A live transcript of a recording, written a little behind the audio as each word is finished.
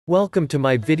Welcome to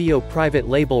my video Private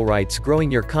Label Rights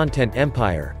Growing Your Content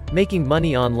Empire, Making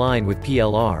Money Online with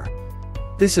PLR.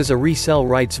 This is a Resell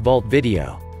Rights Vault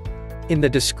video. In the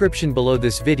description below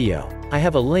this video, I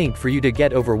have a link for you to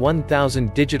get over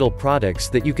 1,000 digital products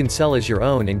that you can sell as your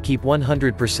own and keep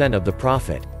 100% of the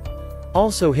profit.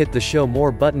 Also hit the Show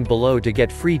More button below to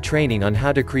get free training on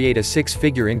how to create a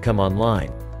six-figure income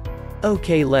online.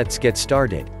 Okay, let's get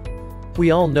started.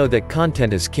 We all know that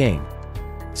content is king.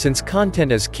 Since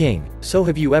content is king, so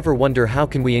have you ever wondered how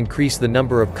can we increase the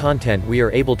number of content we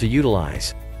are able to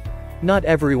utilize? Not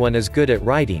everyone is good at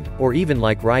writing, or even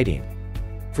like writing.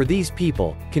 For these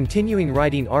people, continuing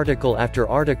writing article after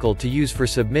article to use for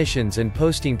submissions and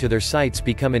posting to their sites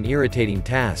become an irritating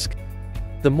task.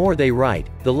 The more they write,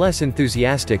 the less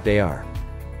enthusiastic they are.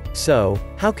 So,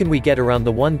 how can we get around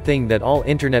the one thing that all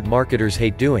internet marketers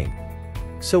hate doing?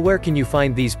 So where can you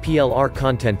find these PLR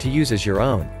content to use as your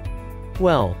own?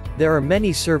 Well, there are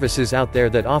many services out there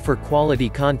that offer quality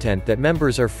content that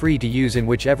members are free to use in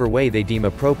whichever way they deem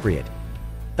appropriate.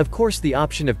 Of course, the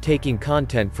option of taking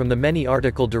content from the many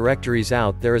article directories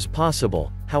out there is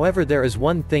possible. However, there is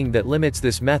one thing that limits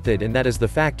this method, and that is the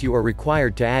fact you are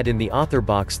required to add in the author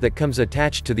box that comes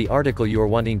attached to the article you are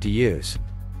wanting to use.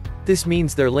 This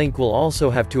means their link will also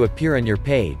have to appear on your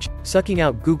page, sucking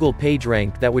out Google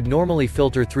PageRank that would normally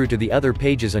filter through to the other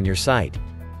pages on your site.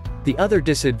 The other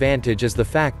disadvantage is the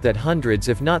fact that hundreds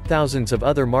if not thousands of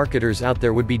other marketers out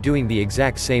there would be doing the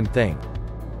exact same thing.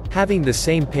 Having the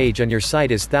same page on your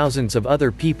site as thousands of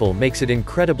other people makes it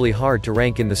incredibly hard to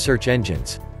rank in the search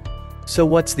engines. So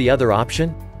what's the other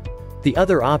option? The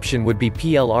other option would be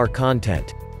PLR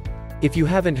content. If you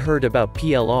haven't heard about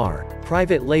PLR,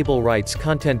 private label rights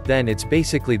content, then it's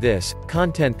basically this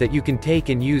content that you can take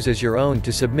and use as your own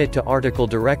to submit to article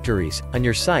directories, on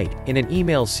your site, in an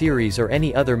email series or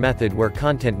any other method where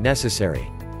content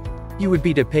necessary. You would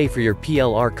be to pay for your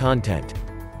PLR content.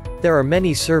 There are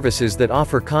many services that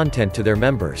offer content to their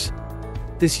members.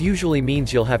 This usually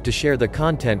means you'll have to share the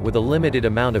content with a limited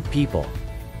amount of people.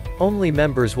 Only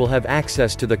members will have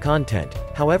access to the content,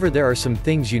 however there are some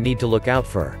things you need to look out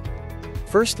for.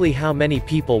 Firstly, how many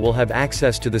people will have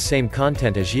access to the same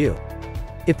content as you?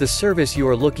 If the service you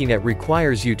are looking at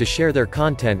requires you to share their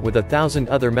content with 1,000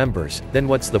 other members, then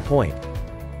what's the point?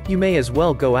 You may as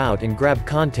well go out and grab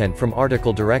content from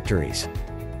article directories.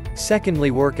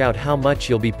 Secondly, work out how much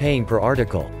you'll be paying per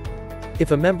article.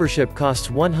 If a membership costs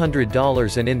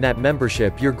 $100 and in that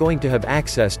membership you're going to have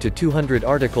access to 200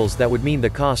 articles, that would mean the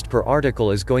cost per article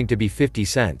is going to be 50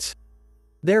 cents.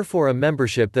 Therefore, a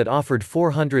membership that offered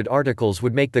 400 articles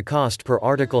would make the cost per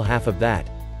article half of that.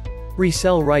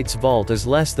 Resell Rights Vault is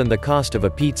less than the cost of a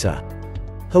pizza.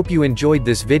 Hope you enjoyed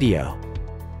this video.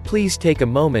 Please take a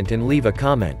moment and leave a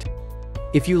comment.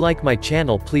 If you like my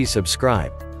channel, please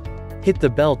subscribe. Hit the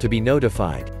bell to be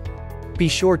notified. Be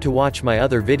sure to watch my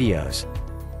other videos.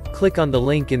 Click on the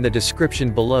link in the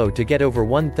description below to get over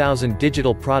 1,000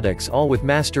 digital products, all with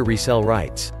master resell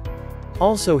rights.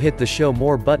 Also hit the Show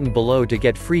More button below to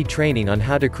get free training on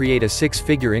how to create a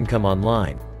six-figure income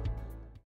online.